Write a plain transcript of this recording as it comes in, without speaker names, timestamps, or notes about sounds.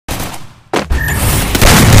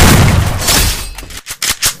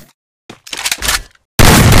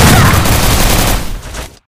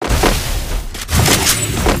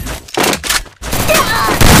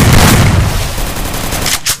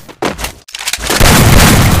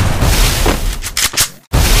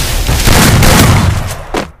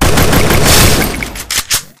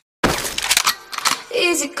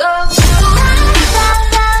easy go.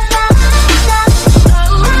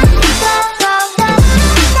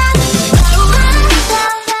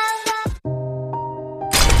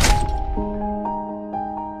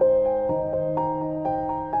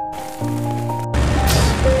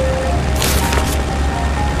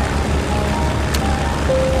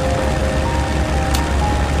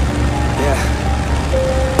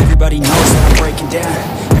 Everybody knows that I'm breaking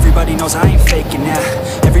down. Everybody knows I ain't faking now.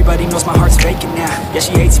 Everybody knows my heart's vacant now. Yeah,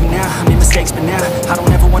 she hates me now, I made mistakes but now I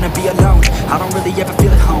don't ever wanna be alone. I don't really ever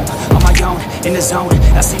feel at home. On my own, in the zone,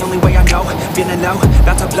 that's the only way I know. Feeling low,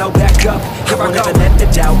 about to blow back up. I won't ever let the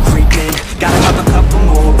doubt creep in. Gotta have a couple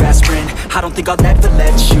more aspirin. I don't think I'll ever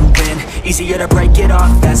let you in. Easier to break it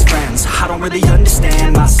off as friends. I don't really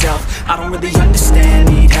understand myself. I don't really understand,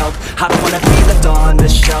 need help. I don't wanna be left on the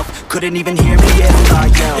shelf. Couldn't even hear me if I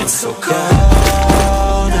yelled. It's so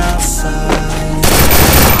cold outside,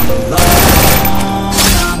 I'm alone,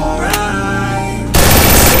 I'm alright.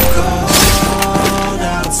 It's so cold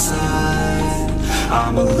outside,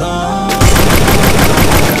 I'm alone.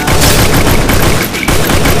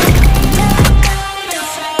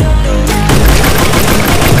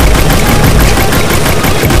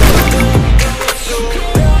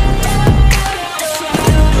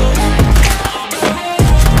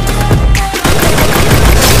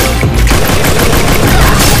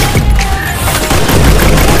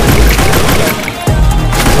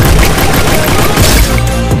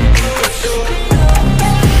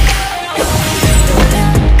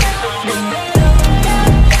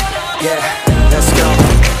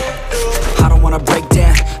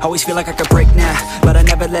 Always feel like I could break now, but I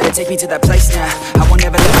never let it take me to that place now. I won't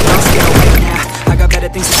ever let my thoughts get away now. I got better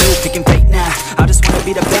things to do, picking fate now. I just wanna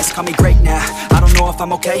be the best, call me great now. I don't know if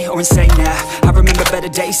I'm okay or insane now. I remember better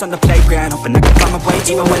days on the playground, hoping I can find my way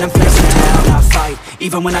even when I'm facing down. I fight,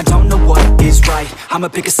 even when I don't know what is right. I'ma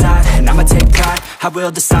pick a side, and I'ma take pride. I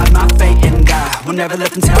will decide my fate and I will never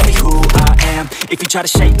let them tell me who I am. If you try to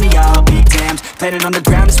shake me, I'll be damned. Planet on the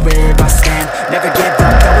ground is where I stand. Never give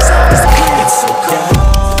up, that was always the plan. It's so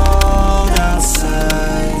cold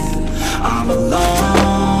outside, I'm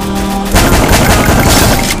alone,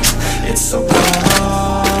 it's so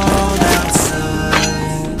cold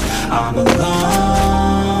outside, I'm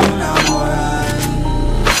alone, I'm alright.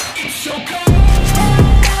 It's so cold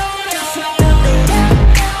outside,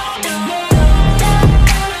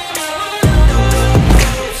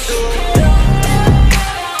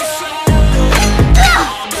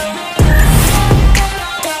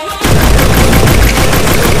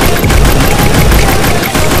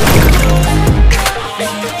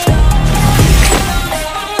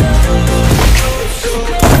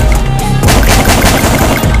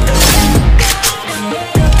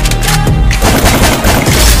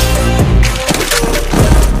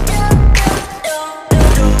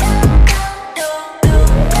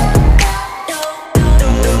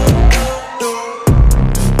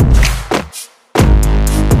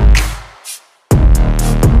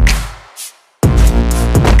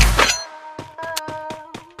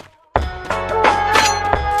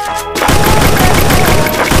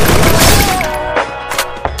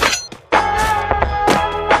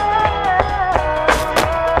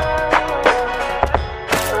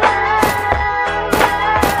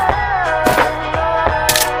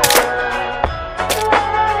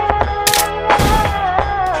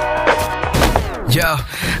 Yo,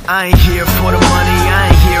 I ain't here for the money,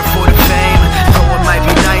 I ain't here for the fame. Though it might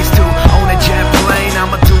be nice to own a jet plane,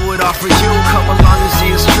 I'ma do it all for you, come along and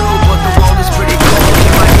see it's true. But the world is pretty cold,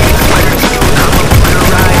 you might need a sweater too. I'ma put a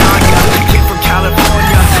ride on ya, kid from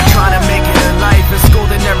California, trying to make it in life. In school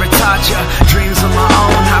they never taught ya, dreams of my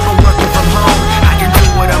own. I've been working from home, I can do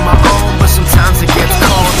it on my own. But sometimes it gets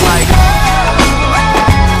cold like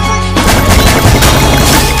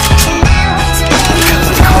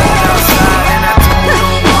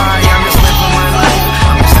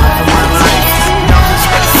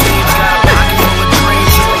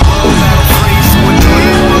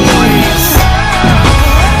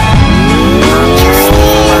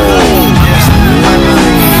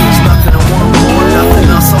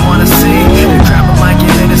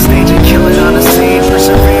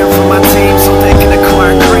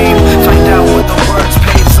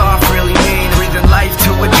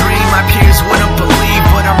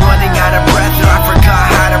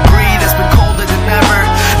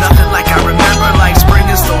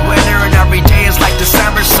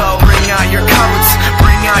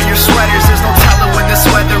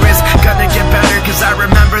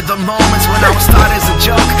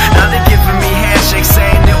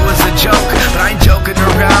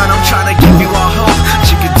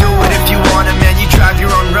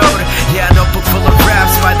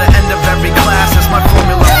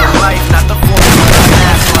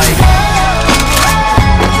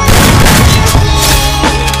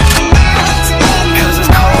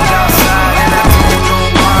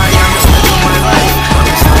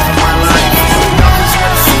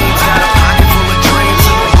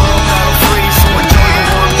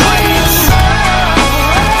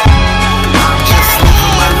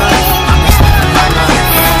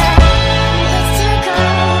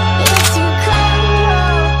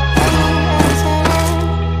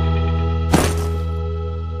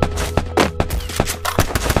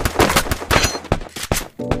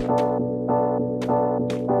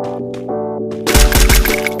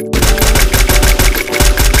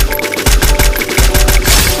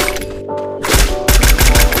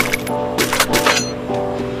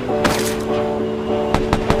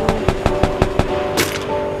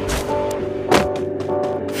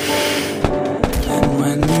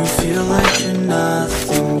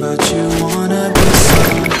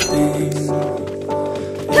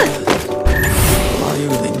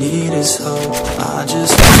I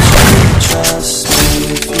just want you to trust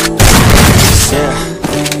me if you want. Yeah,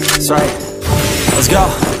 that's right. Let's go.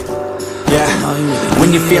 Yeah,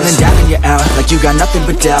 when you're feeling down and you're out, like you got nothing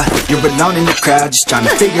but doubt, you're alone in the crowd, just trying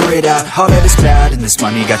to figure it out. All of this cloud and this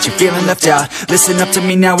money got you feeling left out. Listen up to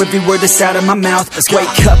me now, every word that's out of my mouth. Wake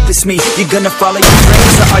up, it's me. You're gonna follow your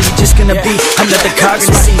dreams, or are you just gonna be another cog in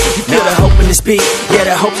the scene? You feel the hope in this beat, yeah,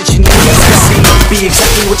 the hope that you need to see. Be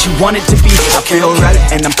exactly what you want it to be. I feel right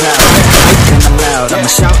and I'm proud, and I'm loud. I'ma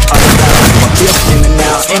shout all about, I feel in and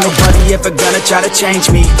out. Ain't nobody ever gonna try to change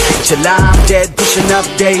me till I'm dead, pushing up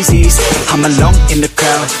daisies. I'm alone in the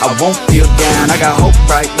crowd, I won't feel down. I got hope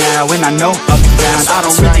right now, and I know I'll be found. I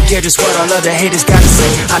don't really care just what all other haters gotta say.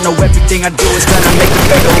 I know everything I do is gonna make it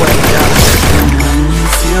fade away. And when you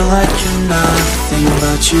feel like you're nothing,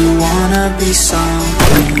 but you wanna be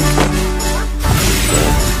something,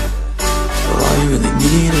 well, all you really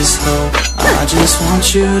need is hope. I just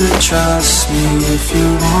want you to trust me if you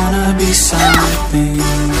wanna be something,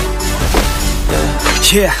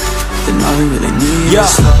 yeah, then all you really need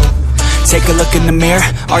is hope. Take a look in the mirror,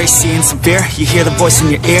 are you seeing some fear? You hear the voice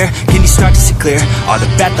in your ear, can you start to see clear? Are the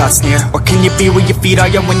bad thoughts near? Or can you be where your feet are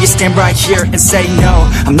when you stand right here and say no?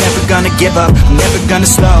 I'm never gonna give up, I'm never gonna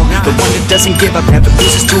slow. The one that doesn't give up never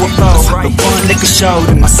loses to a foe. The one that can show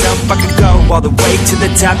to myself I can go all the way to the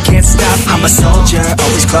top, can't stop me. I'm a soldier,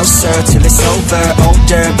 always closer till it's over.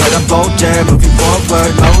 Older, but I'm bolder, moving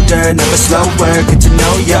forward, older, never slower. Good to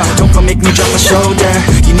know ya, don't go make me drop my shoulder.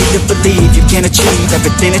 You need to believe you can achieve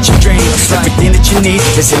everything that you dream. Everything that you need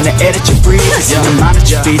is in the air that you breathe, it's in the mind that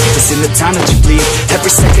you feed, it's in the time that you bleed.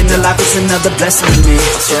 Every second of life is another blessing to me.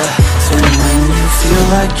 And when you feel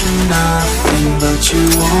like you're nothing, but you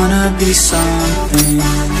wanna be something,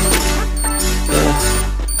 well,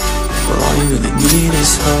 all you really need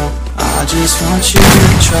is hope. I just want you to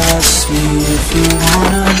trust me if you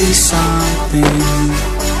wanna be something.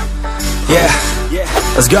 Yeah,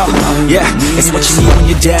 let's go. Yeah, it's what you need when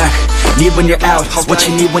you're down, need when you're out. It's what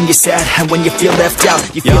you need when you're sad and when you feel left out.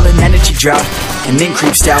 You feel an energy drop and then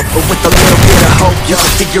creeps out, but with a little bit of hope you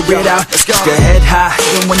can figure it out. Keep your head high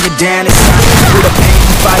even when you're down inside. Through the pain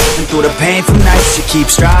you fight and through the painful nights you keep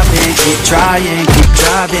striving, keep trying, keep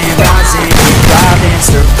driving, rising, keep thriving,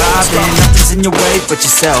 surviving. Nothing's in your way but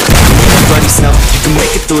yourself. Anybody's help, you can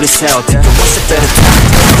make it through this hell. Take it one step at a time,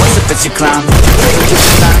 one step as you climb.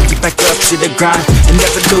 Get back up to the grind and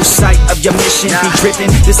never lose sight of your mission. Be driven,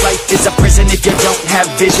 this life is a prison if you don't have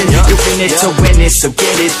vision. You're in it to win it, so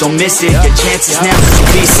get it, don't miss it. Your chances now to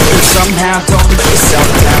be seen somehow. Don't let yourself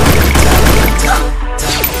down.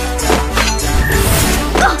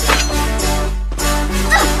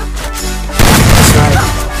 That's right.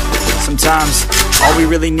 Sometimes all we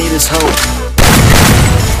really need is hope.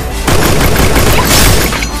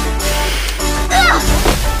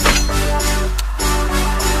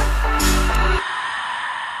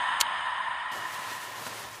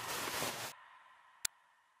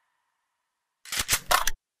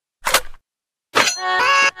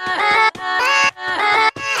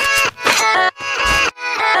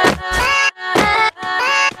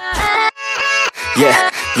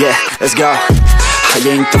 Yeah, let's go. I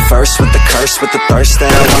ain't the first with the curse, with the thirst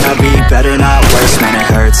that I wanna be better, not worse, man it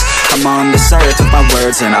hurts. I'm on this earth with my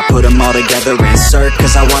words and I put them all together, insert,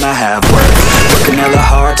 cause I wanna have worth. Working hella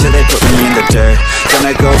hard till they put me in the dirt.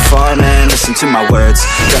 Gonna go far, man, listen to my words.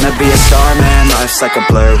 Gonna be a star, man, life's like a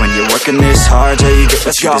blur. When you're working this hard, yeah, you get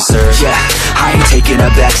what you deserve. Yeah, I ain't taking a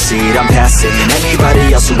backseat, I'm passing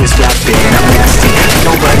anybody else who is rapping. I'm nasty,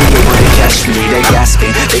 nobody able to catch me. They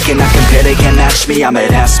gasping, they cannot compare, they can't match me. I'm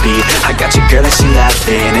at half speed, I got your girl and she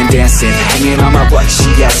laughing and dancing, hanging on my butt, she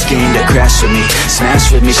asking to crash with me,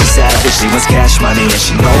 smash with me. She savage, she wants cash money and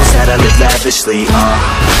she knows that I live lavishly.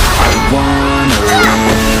 I wanna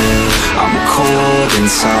live, I'm cold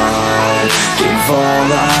inside. Give all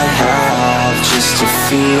I have just to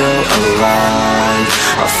feel alive.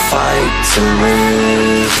 I fight to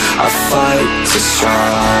live, I fight to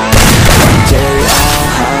strive. One day I'll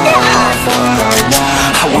have what I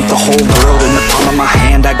want. I want the whole world in the palm of my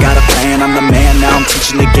hand. I got a plan, I'm the man. Now I'm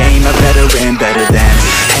teaching the game, a veteran, better than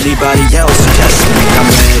anybody else who tests me. I'm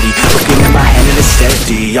ready, looking at my hand and it's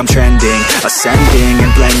steady. I'm trending, ascending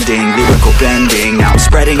and blending lyrical bending. Now I'm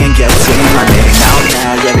spreading and getting my name out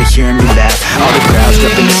now. Yeah, they hearing me laugh. All the crowds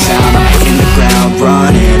dropping the sound. I'm hitting the ground,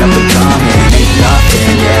 running up and coming. Ain't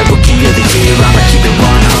nothing, yeah, rookie of the year. I'ma keep it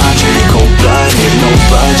 100, cold-blooded, no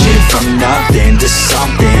budget. From nothing to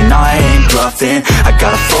something, I ain't bluffing. I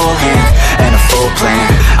got a full hand and a full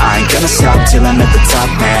plan. I ain't gonna stop till I'm at the top,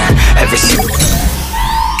 man. Every single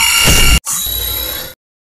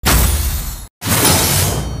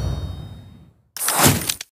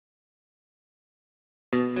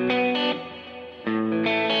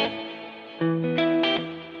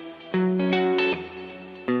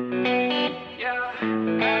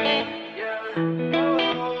Yeah.